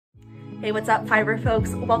Hey, what's up, fiber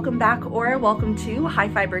folks? Welcome back or welcome to High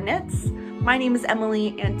Fiber Knits. My name is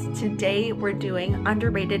Emily and today we're doing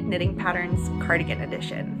Underrated Knitting Patterns Cardigan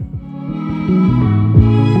Edition.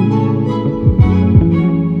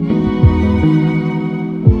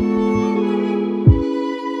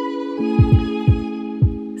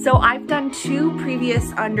 So I've done two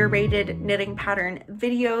previous underrated knitting pattern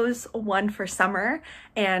videos, one for summer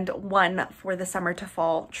and one for the summer to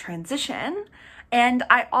fall transition. And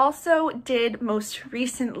I also did most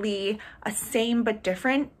recently a same but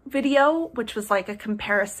different video, which was like a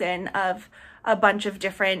comparison of a bunch of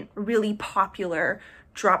different really popular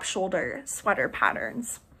drop shoulder sweater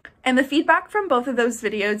patterns. And the feedback from both of those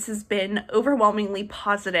videos has been overwhelmingly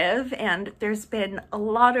positive, and there's been a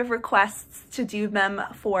lot of requests to do them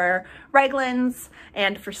for raglans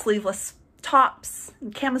and for sleeveless tops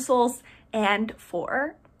and camisoles and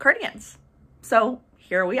for cardigans. So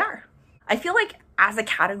here we are. I feel like as a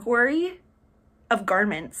category of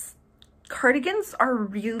garments, cardigans are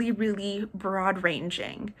really broad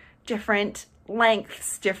ranging. Different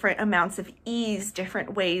lengths, different amounts of ease,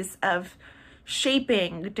 different ways of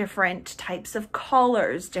shaping, different types of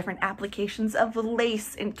collars, different applications of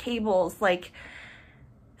lace and cables, like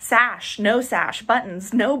sash, no sash,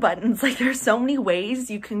 buttons, no buttons. Like there's so many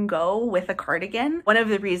ways you can go with a cardigan. One of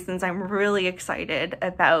the reasons I'm really excited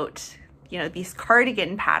about these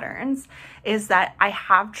cardigan patterns is that I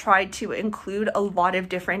have tried to include a lot of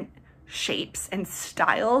different shapes and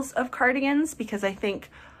styles of cardigans, because I think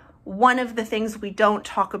one of the things we don't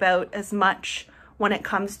talk about as much when it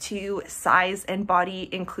comes to size and body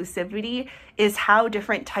inclusivity is how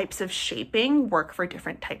different types of shaping work for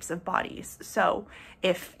different types of bodies. So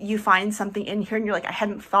if you find something in here and you're like, I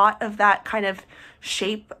hadn't thought of that kind of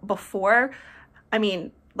shape before, I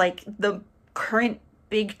mean, like the current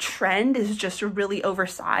big trend is just really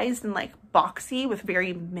oversized and like boxy with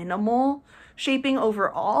very minimal shaping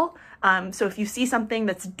overall. So if you see something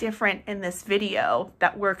that's different in this video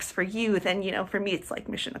that works for you, then, for me, it's like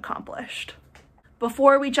mission accomplished.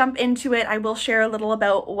 Before we jump into it, I will share a little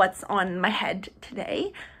about what's on my head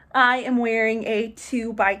today. I am wearing a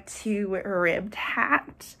 2x2 ribbed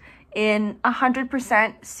hat in 100%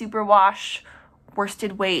 superwash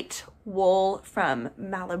worsted weight wool from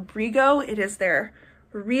Malabrigo. It is their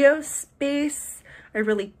Rios base, a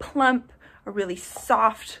really plump, a really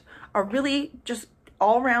soft, a really just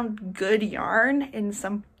all-around good yarn in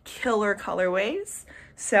some killer colorways.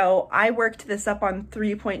 So I worked this up on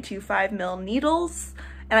 3.25 mil needles,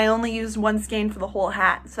 and I only used one skein for the whole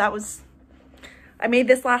hat. So I made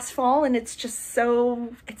this last fall, and it's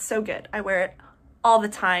so good. I wear it all the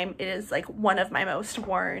time. It is like one of my most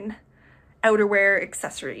worn outerwear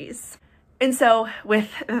accessories. And so with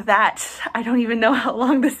that, I don't even know how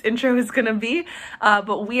long this intro is gonna be,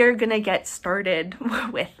 but we are gonna get started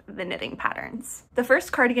with the knitting patterns. The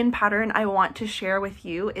first cardigan pattern I want to share with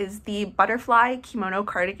you is the Butterfly Kimono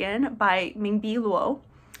Cardigan by Mingbi Luo.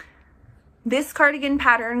 This cardigan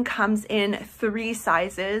pattern comes in 3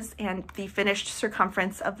 sizes, and the finished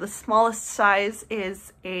circumference of the smallest size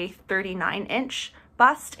is a 39-inch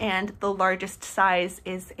bust, and the largest size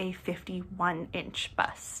is a 51-inch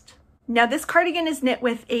bust. Now this cardigan is knit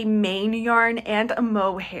with a main yarn and a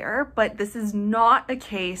mohair, but this is not a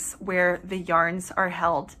case where the yarns are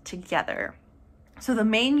held together. So the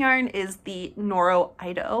main yarn is the Noro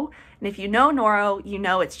Ido, and if you know Noro, you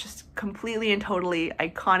know it's just completely and totally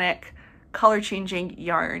iconic, color-changing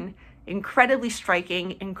yarn, incredibly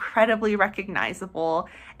striking, incredibly recognizable,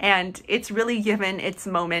 and it's really given its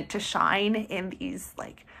moment to shine in these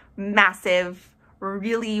like massive,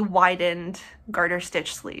 really widened garter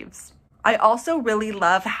stitch sleeves. I also really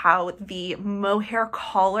love how the mohair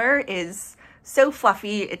collar is so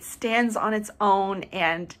fluffy. It stands on its own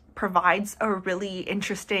and provides a really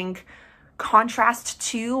interesting contrast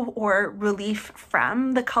to or relief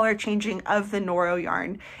from the color changing of the Noro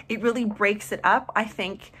yarn. It really breaks it up. I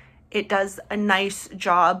think it does a nice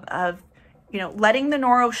job of letting the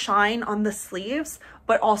Noro shine on the sleeves,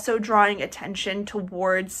 but also drawing attention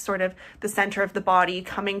towards sort of the center of the body,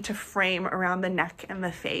 coming to frame around the neck and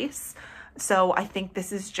the face. So I think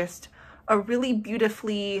this is just a really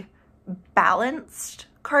beautifully balanced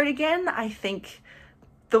cardigan. I think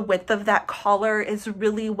the width of that collar is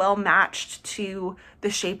really well matched to the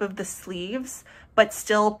shape of the sleeves, but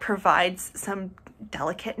still provides some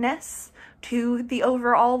delicateness to the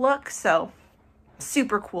overall look. So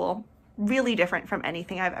super cool. Really different from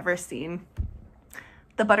anything I've ever seen.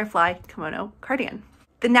 The Butterfly Kimono Cardigan.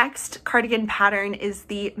 The next cardigan pattern is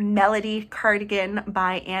the Melody Cardigan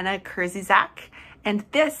by Anna Kurzizak, and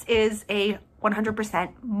this is a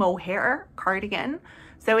 100% mohair cardigan.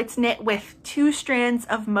 So it's knit with 2 strands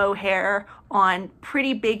of mohair on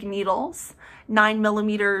pretty big needles,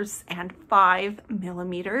 9mm and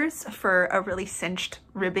 5mm for a really cinched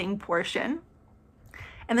ribbing portion.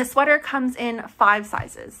 And the sweater comes in 5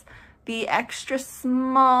 sizes. The extra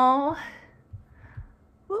small,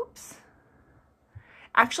 whoops,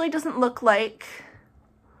 actually doesn't look like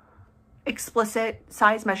explicit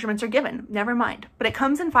size measurements are given, never mind. But it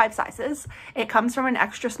comes in 5 sizes. It comes from an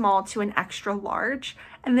extra small to an extra large,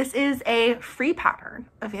 and this is a free pattern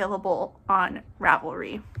available on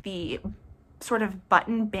Ravelry. The sort of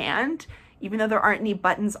button band, even though there aren't any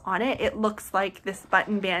buttons on it, it looks like this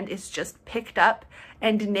button band is just picked up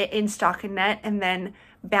and knit in stockinette and then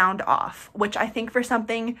bound off, which I think for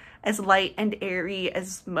something as light and airy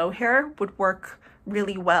as mohair would work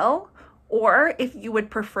really well. Or if you would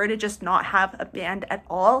prefer to just not have a band at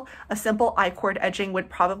all, a simple I-cord edging would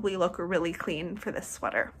probably look really clean for this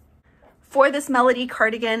sweater. For this Melody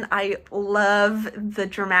cardigan, I love the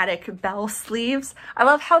dramatic bell sleeves. I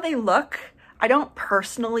love how they look. I don't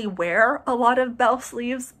personally wear a lot of bell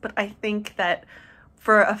sleeves, but I think that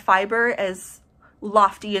for a fiber as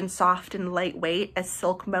lofty and soft and lightweight as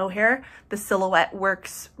silk mohair, the silhouette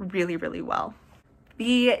works really, really well.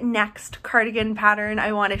 The next cardigan pattern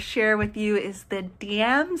I want to share with you is the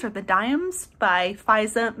Diams by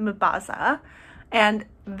Faiza Mbaza. And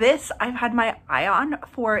this I've had my eye on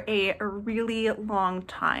for a really long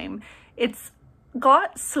time. It's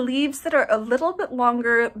got sleeves that are a little bit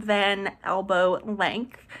longer than elbow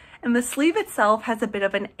length, and the sleeve itself has a bit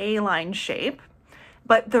of an A-line shape,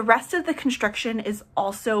 but the rest of the construction is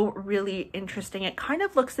also really interesting. It kind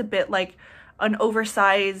of looks a bit like an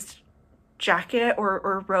oversized jacket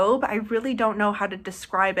or robe. I really don't know how to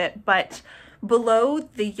describe it, but below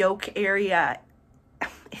the yoke area,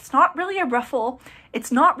 it's not really a ruffle,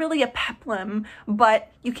 it's not really a peplum,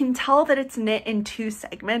 but you can tell that it's knit in 2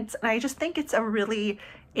 segments, and I just think it's a really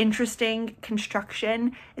interesting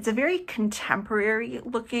construction. It's a very contemporary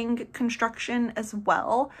looking construction as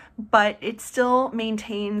well, but it still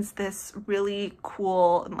maintains this really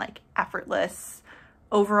cool and like effortless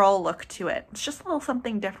overall look to it. It's just a little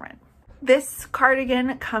something different. This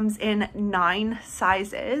cardigan comes in 9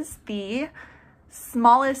 sizes. The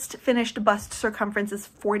smallest finished bust circumference is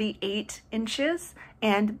 48 inches,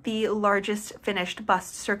 and the largest finished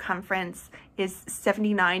bust circumference is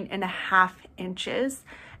 79.5 inches.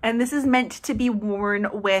 And this is meant to be worn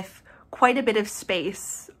with quite a bit of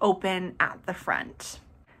space open at the front.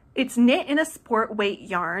 It's knit in a sport weight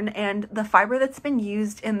yarn, and the fiber that's been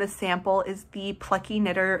used in the sample is the Plucky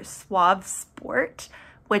Knitter Suave Sport,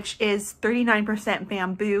 which is 39%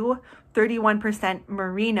 bamboo, 31%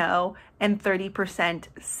 merino, and 30%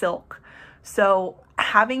 silk. So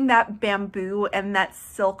having that bamboo and that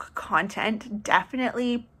silk content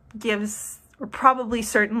definitely gives, or probably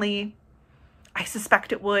certainly, I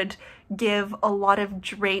suspect it would give a lot of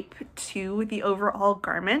drape to the overall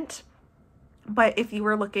garment. But if you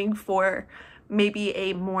were looking for maybe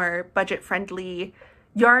a more budget-friendly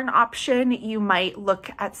yarn option, you might look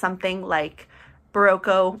at something like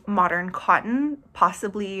Barocco Modern Cotton,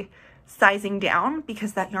 possibly sizing down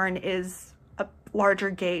because that yarn is a larger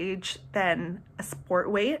gauge than a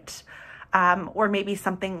sport weight, or maybe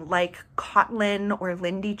something like Cotlin or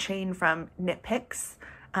Lindy Chain from Knit Picks.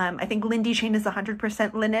 I think Lindy Chain is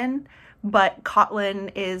 100% linen, but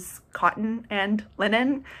Cotlin is cotton and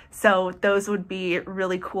linen, so those would be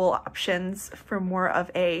really cool options for more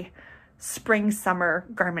of a spring-summer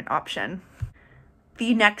garment option.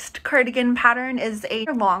 The next cardigan pattern is a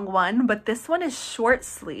long one, but this one is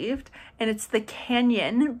short-sleeved, and it's the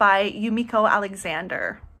Canyon by Yumiko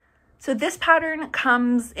Alexander. So this pattern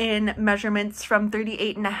comes in measurements from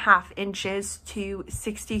 38.5 inches to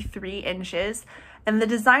 63 inches, and the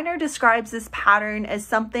designer describes this pattern as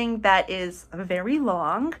something that is very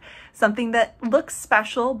long, something that looks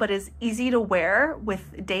special but is easy to wear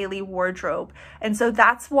with daily wardrobe. And so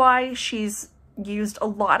that's why she's used a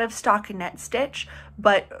lot of stockinette stitch,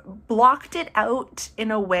 but blocked it out in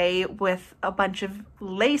a way with a bunch of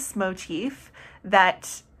lace motif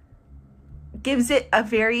that gives it a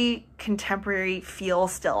very contemporary feel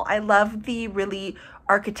still. I love the really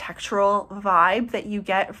architectural vibe that you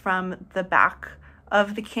get from the back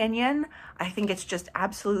of the canyon. I think it's just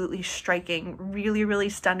absolutely striking, really, really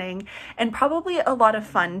stunning, and probably a lot of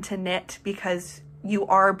fun to knit because you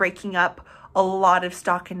are breaking up a lot of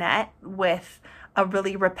stockinette with a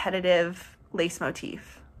really repetitive lace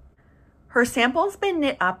motif. Her sample's been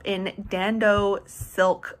knit up in Dando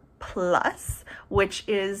silk Plus, which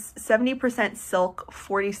is 70% silk,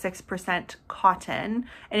 46% cotton,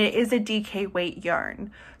 and it is a DK weight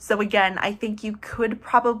yarn. So again, I think you could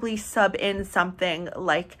probably sub in something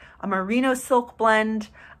like a merino silk blend,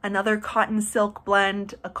 another cotton silk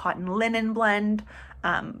blend, a cotton linen blend,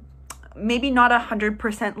 maybe not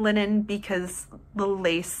 100% linen because the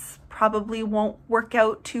lace probably won't work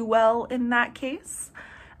out too well in that case.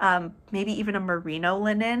 Maybe even a merino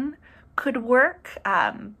linen could work,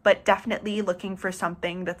 but definitely looking for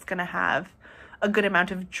something that's going to have a good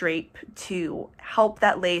amount of drape to help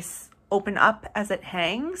that lace open up as it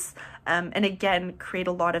hangs, and again create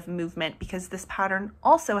a lot of movement because this pattern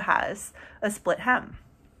also has a split hem.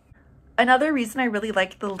 Another reason I really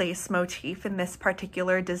like the lace motif in this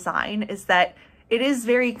particular design is that it is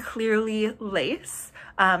very clearly lace,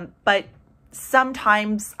 but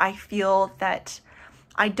sometimes I feel that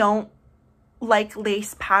I don't like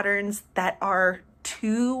lace patterns that are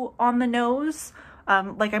too on the nose.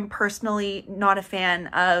 Like I'm personally not a fan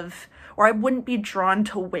of, or I wouldn't be drawn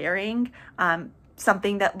to wearing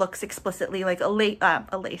something that looks explicitly like a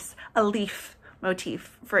leaf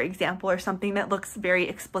motif, for example, or something that looks very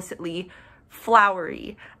explicitly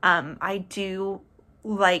flowery. I do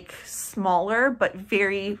like smaller but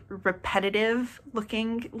very repetitive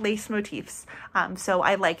looking lace motifs, so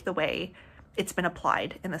I like the way it's been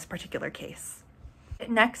applied in this particular case.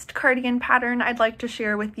 Next cardigan pattern I'd like to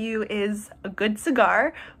share with you is A Good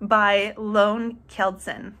Cigar by Lone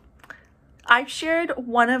Kjeldsen. I've shared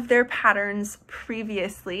one of their patterns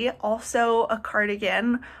previously, also a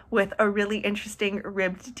cardigan with a really interesting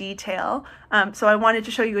ribbed detail, so I wanted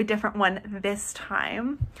to show you a different one this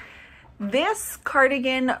time. This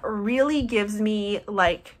cardigan really gives me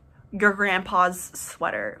like your grandpa's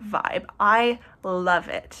sweater vibe. I love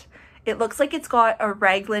it. It looks like it's got a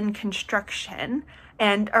raglan construction,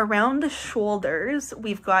 and around the shoulders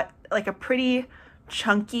we've got like a pretty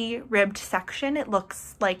chunky ribbed section. It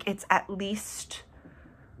looks like it's at least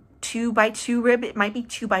 2x2 rib. It might be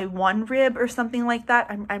 2x1 rib or something like that.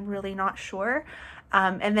 I'm really not sure.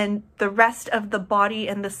 And then the rest of the body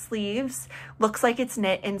and the sleeves looks like it's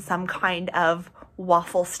knit in some kind of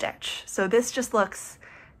waffle stitch. So this just looks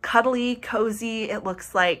cuddly, cozy. It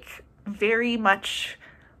looks like very much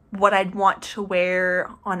what I'd want to wear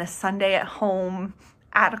on a Sunday at home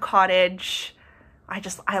at a cottage.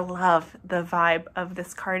 I love the vibe of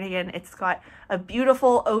this cardigan. It's got a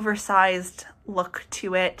beautiful oversized look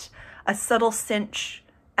to it, a subtle cinch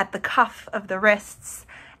at the cuff of the wrists,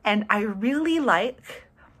 and I really like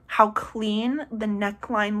how clean the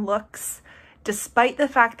neckline looks, despite the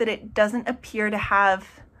fact that it doesn't appear to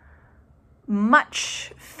have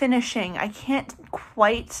much finishing. I can't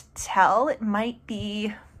quite tell. It might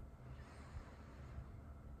be,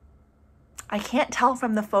 I can't tell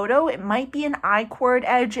from the photo. It might be an I-cord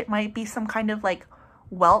edge. It might be some kind of like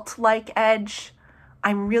welt-like edge.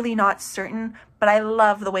 I'm really not certain, but I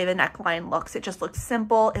love the way the neckline looks. It just looks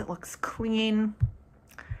simple. It looks clean.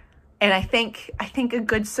 And I think A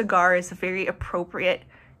Good Cigar is a very appropriate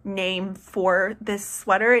name for this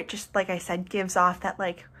sweater. It just, like I said, gives off that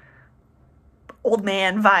like old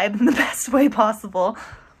man vibe in the best way possible.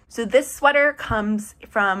 So this sweater comes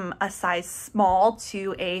from a size small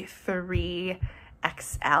to a 3XL,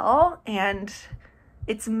 and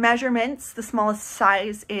its measurements, the smallest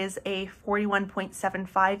size is a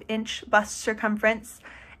 41.75 inch bust circumference,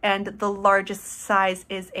 and the largest size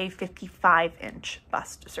is a 55-inch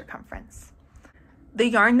bust circumference. The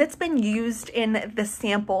yarn that's been used in the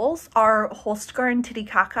samples are Holstgarn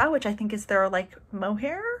Titicaca, which I think is their like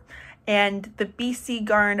mohair, and the BC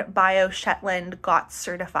Garn Bio Shetland GOTS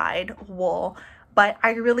certified wool. But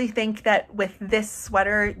I really think that with this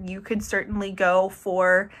sweater, you could certainly go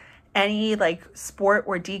for any like sport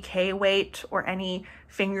or DK weight or any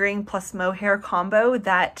fingering plus mohair combo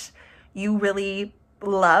that you really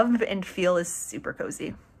love and feel is super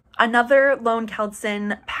cozy. Another Lone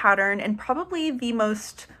Kjeldsen pattern, and probably the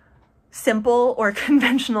most simple or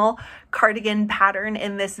conventional cardigan pattern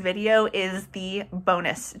in this video, is the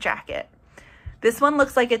bonus jacket. This one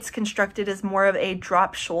looks like it's constructed as more of a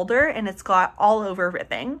drop shoulder, and it's got all over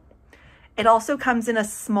ribbing. It also comes in a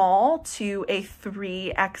small to a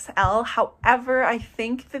 3XL. However, I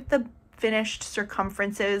think that the finished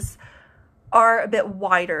circumferences are a bit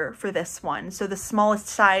wider for this one. So the smallest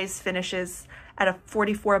size finishes at a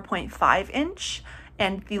 44.5 inch,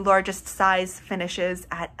 and the largest size finishes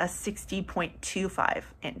at a 60.25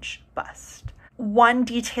 inch bust. One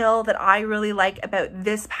detail that I really like about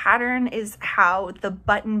this pattern is how the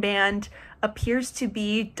button band appears to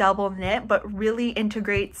be double knit, but really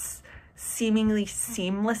integrates seemingly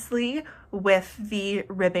seamlessly with the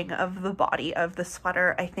ribbing of the body of the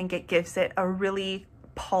sweater. I think it gives it a really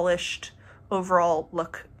polished overall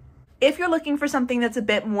look. If you're looking for something that's a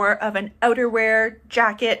bit more of an outerwear,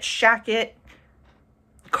 jacket, shacket,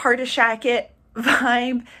 cardishacket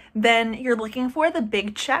vibe, then you're looking for the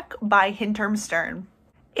Big Check by Hinterm Stern.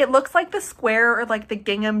 It looks like the square or like the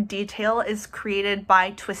gingham detail is created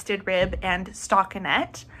by Twisted Rib and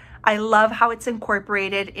Stockinette. I love how it's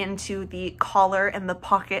incorporated into the collar and the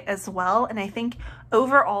pocket as well. And I think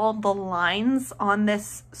overall the lines on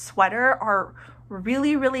this sweater are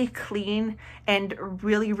really, really clean and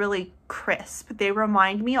really, really crisp. They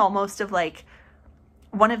remind me almost of like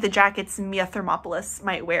one of the jackets Mia Thermopolis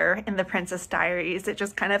might wear in The Princess Diaries. It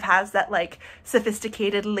just kind of has that like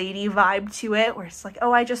sophisticated lady vibe to it where it's like,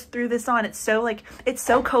 oh, I just threw this on. It's so like, it's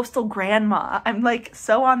so coastal grandma. I'm like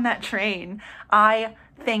so on that train. I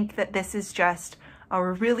think that this is just a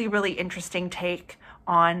really, really interesting take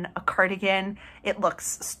on a cardigan. It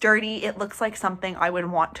looks sturdy. It looks like something I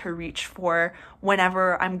would want to reach for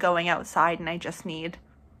whenever I'm going outside and I just need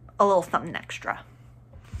a little something extra.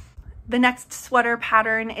 The next sweater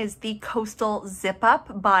pattern is the Coastal Zip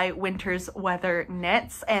Up by Winter's Weather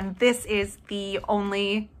Knits, and this is the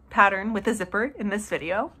only pattern with a zipper in this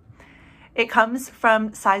video. It comes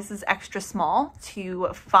from sizes extra small to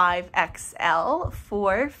 5XL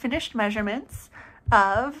for finished measurements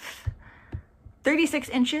of 36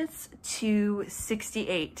 inches to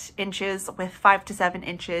 68 inches with 5 to 7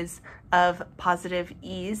 inches of positive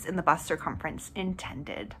ease in the bust circumference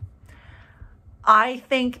intended. I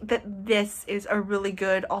think that this is a really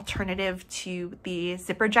good alternative to the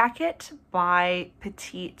zipper jacket by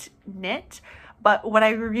Petite Knit. But what I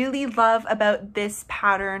really love about this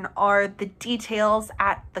pattern are the details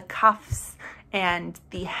at the cuffs and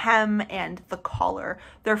the hem and the collar.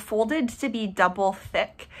 They're folded to be double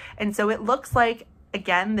thick. And so it looks like,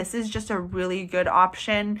 again, this is just a really good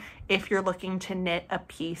option if you're looking to knit a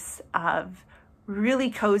piece of really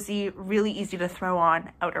cozy, really easy to throw on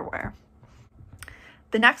outerwear.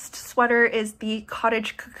 The next sweater is the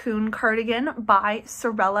Cottage Cocoon Cardigan by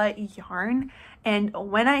Sorella Yarn. And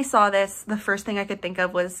when I saw this, the first thing I could think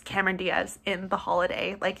of was Cameron Diaz in The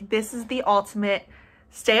Holiday. Like, this is the ultimate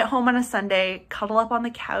stay at home on a Sunday, cuddle up on the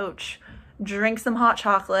couch, drink some hot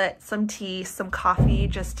chocolate, some tea, some coffee,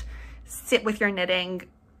 just sit with your knitting.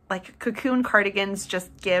 Like, cocoon cardigans just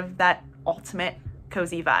give that ultimate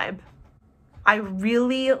cozy vibe. I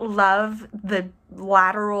really love the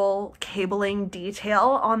lateral cabling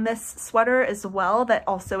detail on this sweater as well that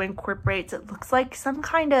also incorporates, it looks like some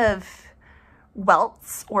kind of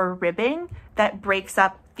welts or ribbing that breaks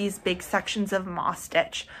up these big sections of moss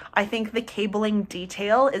stitch. I think the cabling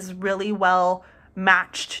detail is really well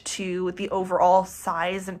matched to the overall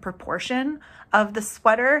size and proportion of the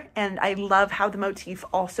sweater, and I love how the motif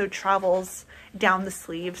also travels down the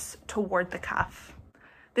sleeves toward the cuff.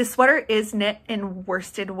 This sweater is knit in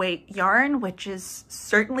worsted weight yarn, which is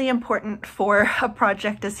certainly important for a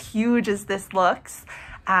project as huge as this looks,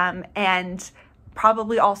 and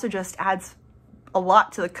probably also just adds a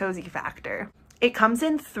lot to the cozy factor. It comes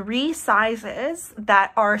in 3 sizes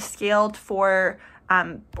that are scaled for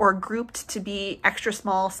or grouped to be extra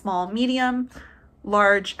small, small, medium,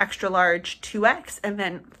 large, extra large, 2X, and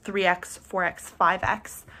then 3X, 4X,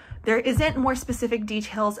 5X. There isn't more specific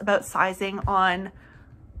details about sizing on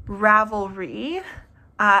Ravelry.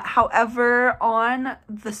 However, on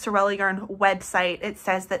the Sorella Yarn website, it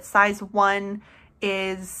says that size 1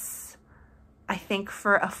 is, I think,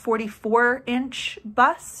 for a 44-inch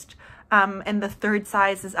bust, and the third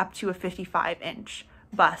size is up to a 55-inch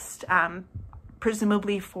bust,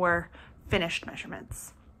 presumably for finished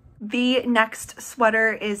measurements. The next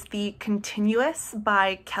sweater is the Continuous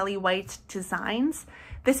by Kelly White Designs.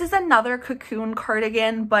 This is another cocoon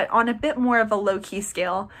cardigan, but on a bit more of a low-key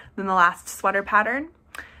scale than the last sweater pattern.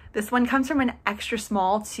 This one comes from an extra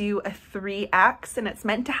small to a 3X, and it's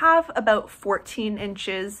meant to have about 14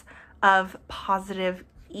 inches of positive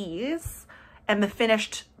ease. And the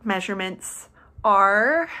finished measurements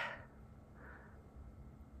are,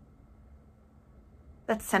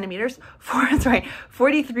 that's centimeters,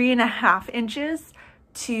 43.5 inches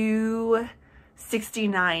to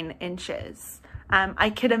 69 inches. I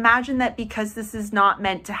could imagine that because this is not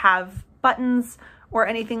meant to have buttons or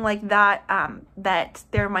anything like that, that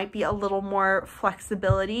there might be a little more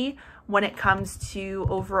flexibility when it comes to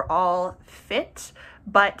overall fit.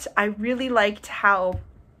 But I really liked how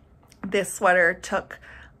this sweater took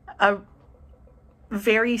a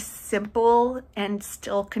very simple and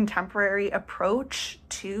still contemporary approach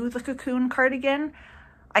to the cocoon cardigan.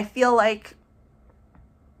 I feel like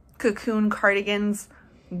cocoon cardigans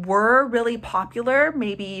were really popular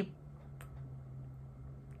maybe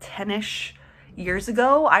 10-ish years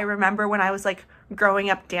ago. I remember when I was like growing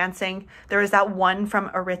up dancing, there was that one from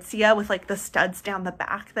Aritzia with like the studs down the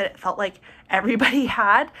back that it felt like everybody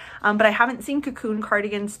had, but I haven't seen cocoon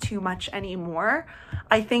cardigans too much anymore.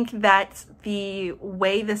 I think that the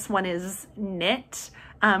way this one is knit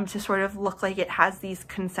to sort of look like it has these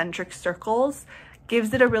concentric circles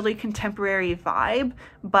gives it a really contemporary vibe,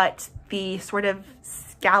 but the sort of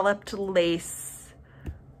scalloped lace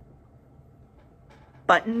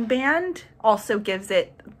button band also gives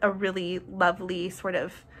it a really lovely sort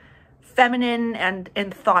of feminine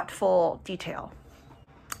and thoughtful detail.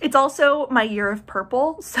 It's also my year of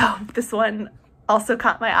purple, so this one also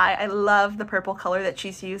caught my eye. I love the purple color that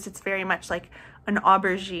she's used. It's very much like an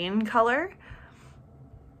aubergine color.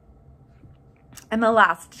 And the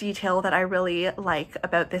last detail that I really like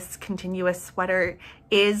about this continuous sweater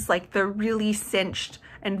is like the really cinched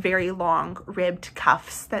and very long ribbed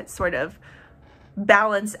cuffs that sort of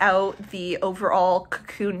balance out the overall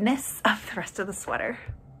cocoonness of the rest of the sweater.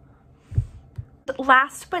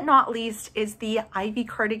 Last but not least is the Ivy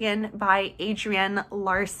cardigan by Adrienne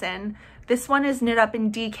Larson. This one is knit up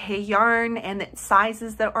in DK yarn, and the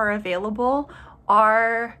sizes that are available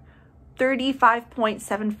are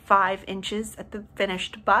 35.75 inches at the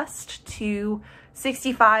finished bust to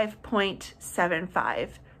 65.75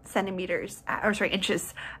 centimeters,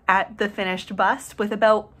 inches at the finished bust, with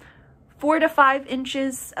about 4 to 5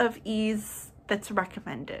 inches of ease that's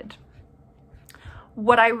recommended.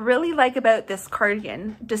 What I really like about this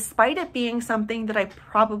cardigan, despite it being something that I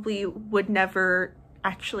probably would never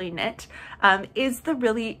actually knit, is the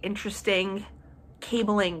really interesting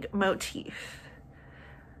cabling motif.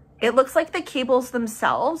 It looks like the cables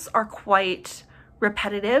themselves are quite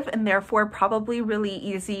repetitive and therefore probably really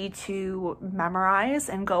easy to memorize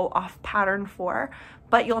and go off pattern for,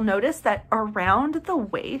 but you'll notice that around the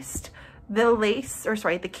waist,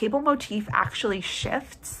 the cable motif actually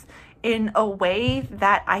shifts in a way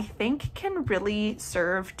that I think can really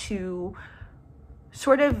serve to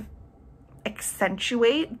sort of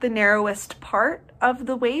accentuate the narrowest part of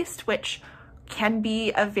the waist, which can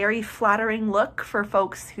be a very flattering look for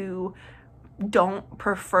folks who don't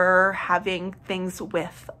prefer having things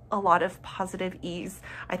with a lot of positive ease.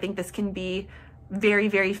 I think this can be very,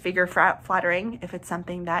 very figure flattering if it's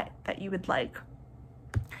something that you would like.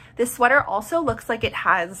 This sweater also looks like it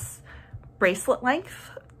has bracelet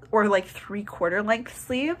length or like 3/4 length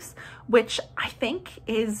sleeves, which I think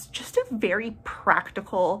is just a very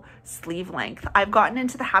practical sleeve length. I've gotten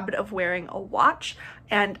into the habit of wearing a watch,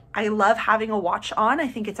 and I love having a watch on. I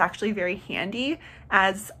think it's actually very handy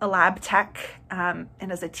as a lab tech and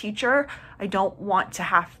as a teacher. I don't want to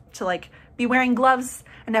have to like be wearing gloves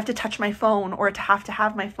and have to touch my phone, or to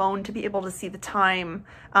have my phone to be able to see the time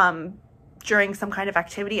during some kind of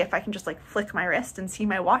activity. If I can just like flick my wrist and see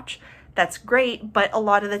my watch, that's great, but a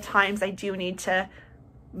lot of the times I do need to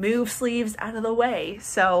move sleeves out of the way.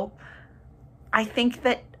 So I think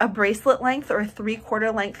that a bracelet length or a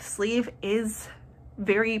 3/4 length sleeve is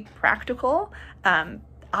very practical.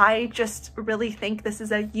 I just really think this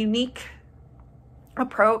is a unique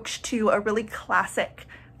approach to a really classic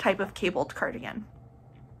type of cabled cardigan.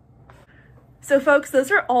 So folks,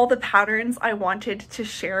 those are all the patterns I wanted to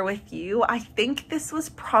share with you. I think this was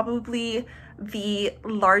probably the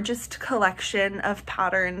largest collection of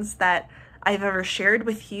patterns that I've ever shared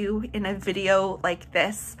with you in a video like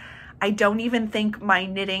this. I don't even think my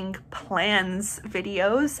knitting plans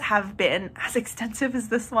videos have been as extensive as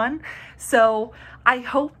this one. So I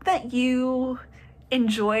hope that you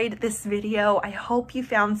enjoyed this video. I hope you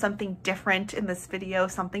found something different in this video,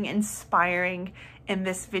 something inspiring in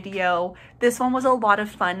this video. This one was a lot of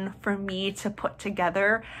fun for me to put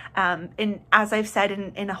together. And as I've said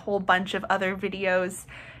in a whole bunch of other videos,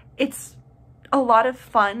 it's a lot of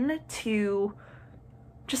fun to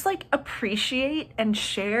just like appreciate and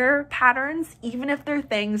share patterns, even if they're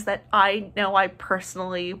things that I know I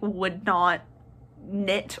personally would not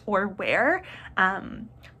knit or wear.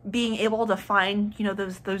 Being able to find, you know,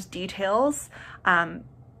 those details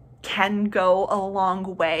can go a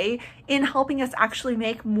long way in helping us actually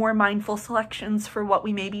make more mindful selections for what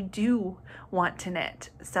we maybe do want to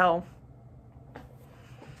knit. So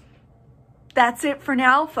that's it for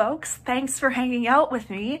now, folks. Thanks for hanging out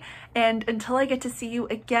with me. And until I get to see you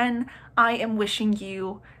again, I am wishing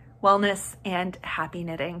you wellness and happy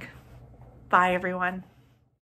knitting. Bye, everyone.